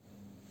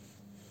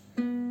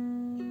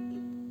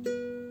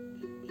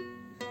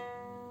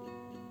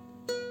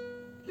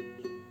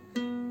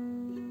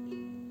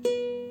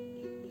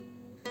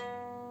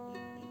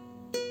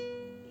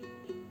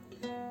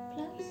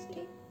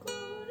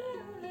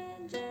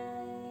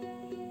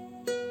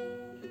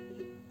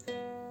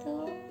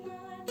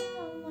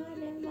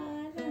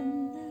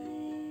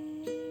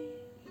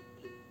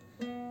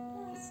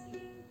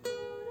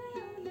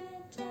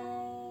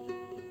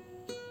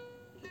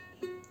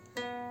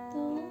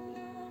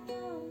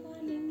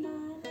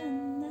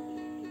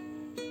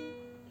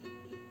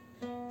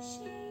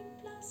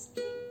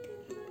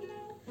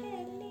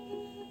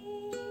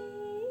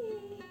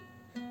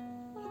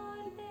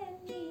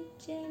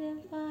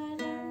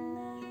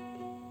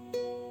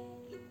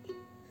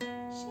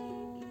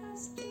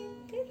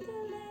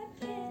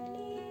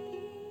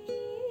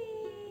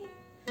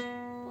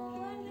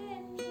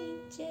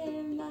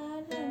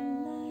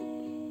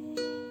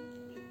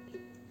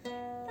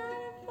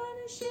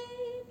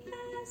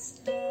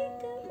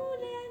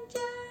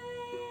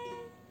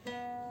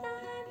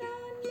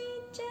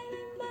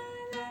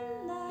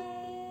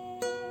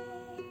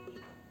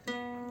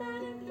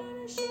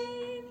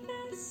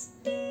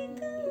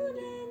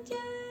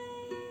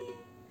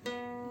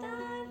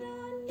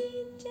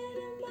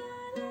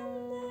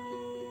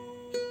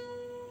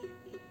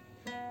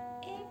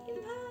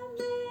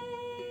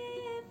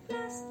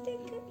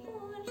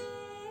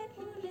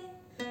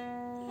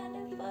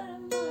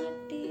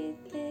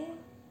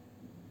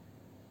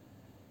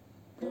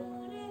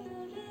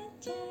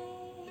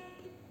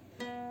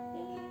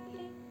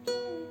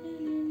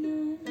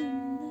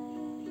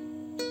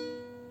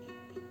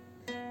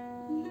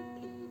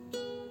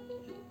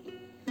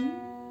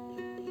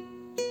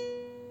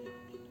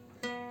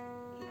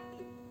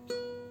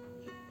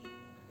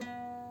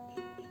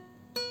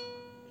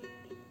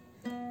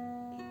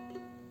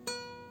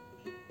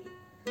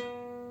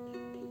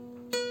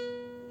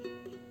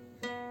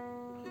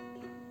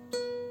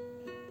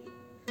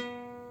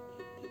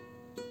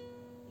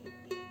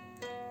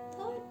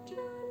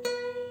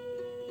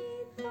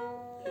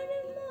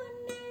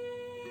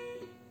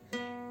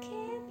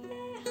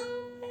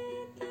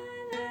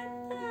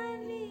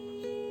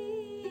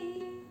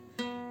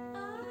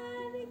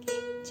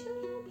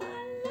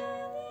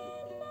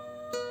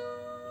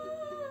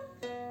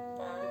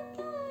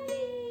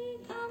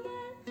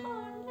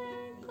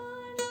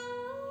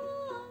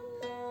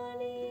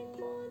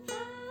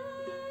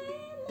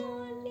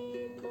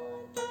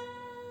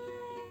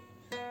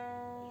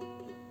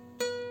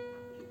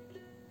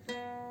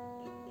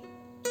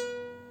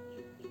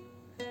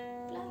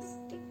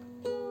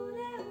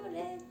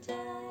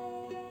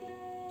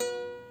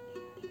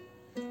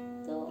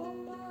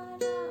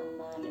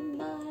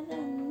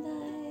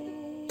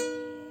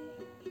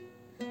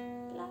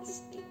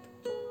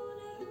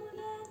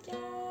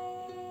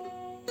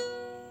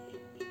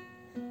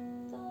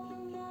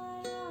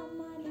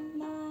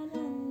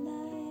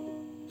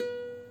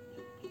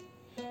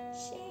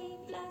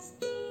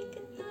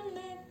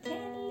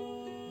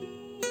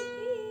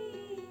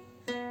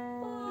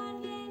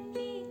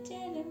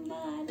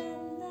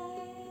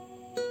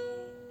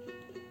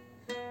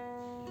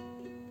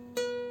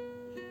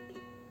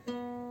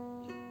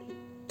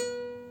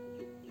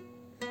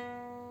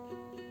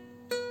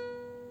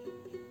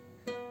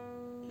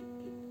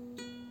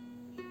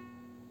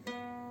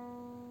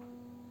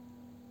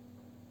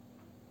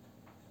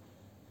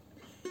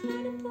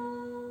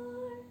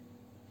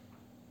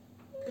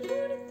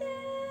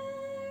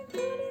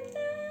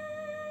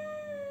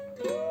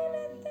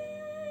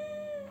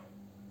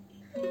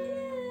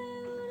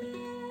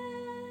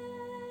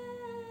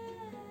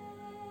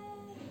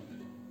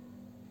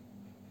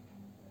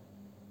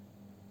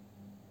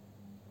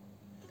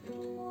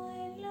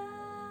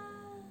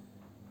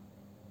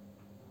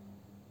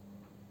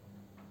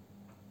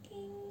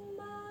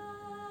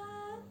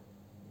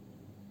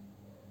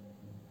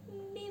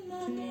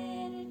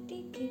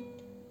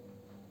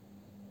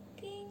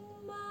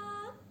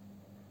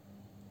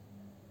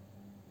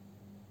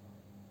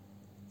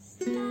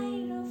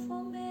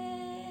styrofoamer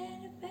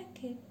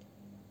packet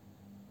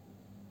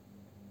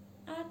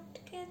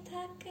আটকে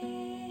থাকে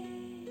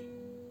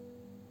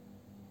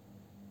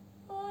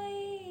ওই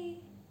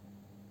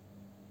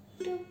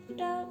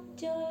টুপটাপ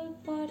জল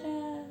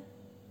পড়া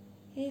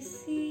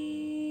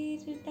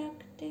এসির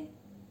ডাকটে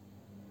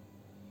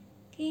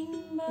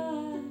কিংবা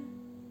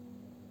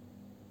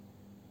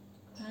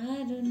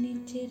আরো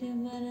নিচের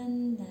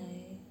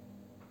বারান্দায়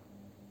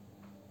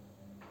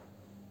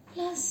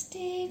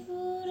প্লাস্টিক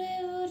উড়ে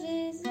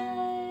উড়ে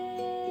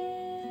যায়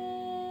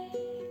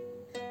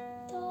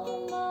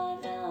তোমার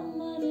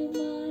আমার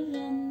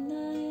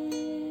বারান্দায়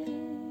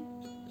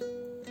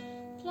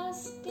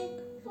প্লাস্টিক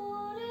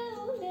উড়ে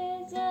উড়ে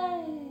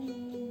যায়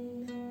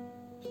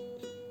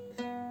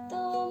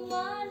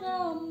তোমার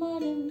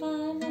আমার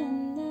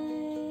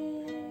বারান্দায়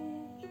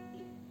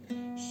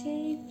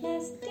সেই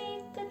প্লাস্টিক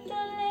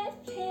তলে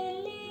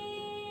ফেলি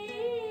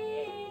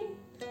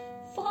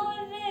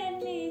পরে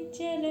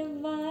নিচের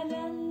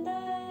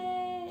বারান্দায়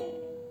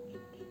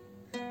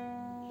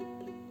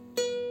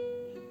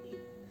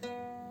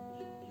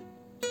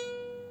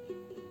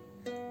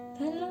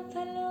ফেলো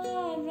ফেলো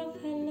আরো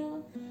ফেলো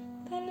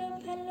ফেলো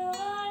ফেলো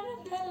আরো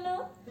ফেলো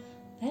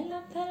ফেলো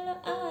ফেলো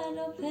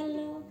আরো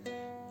ফেলো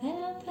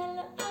ফেলো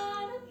ফেলো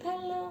আরো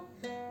ফেলো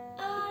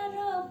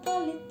আরো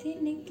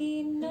পলিথিন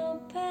কিনো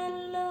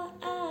ফেলো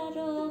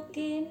আরো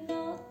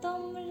কিনো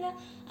তোমরা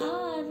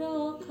আরো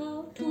খাও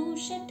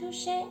ঠুসে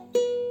ঠুসে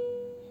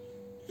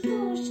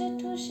ঠুসে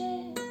ঠুসে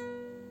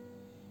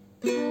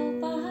খাও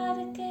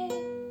পাহাড়কে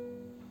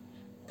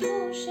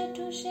ঠুসে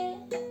ঠুসে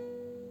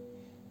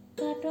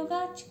কাটো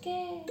গাছকে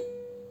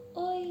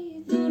ওই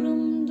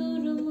দুরুম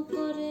দুরুম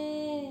করে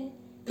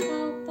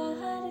খাও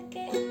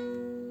পাহাড়কে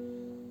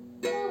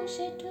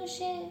ঠুসে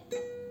ঠুসে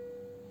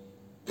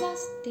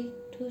প্লাস্টিক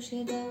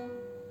ঠুসে দাও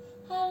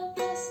আর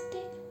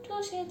প্লাস্টিক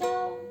ঠুসে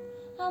দাও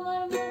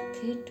আমার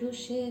মুখে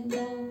ঠুসে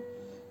দাও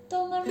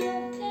তোমার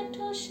মুখে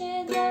ঠুসে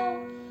দাও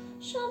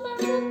সবার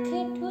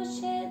মুখে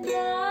ঠুসে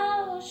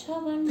দাও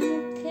সবার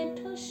মুখে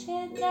ঠুসে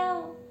দাও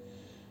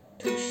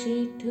ঠুসে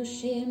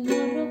ঠুসে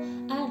মরো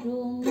আরো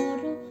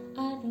মরো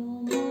আরো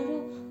মরো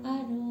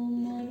আরো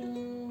মরো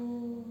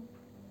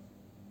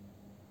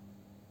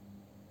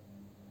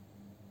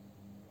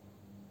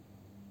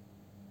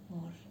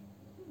মর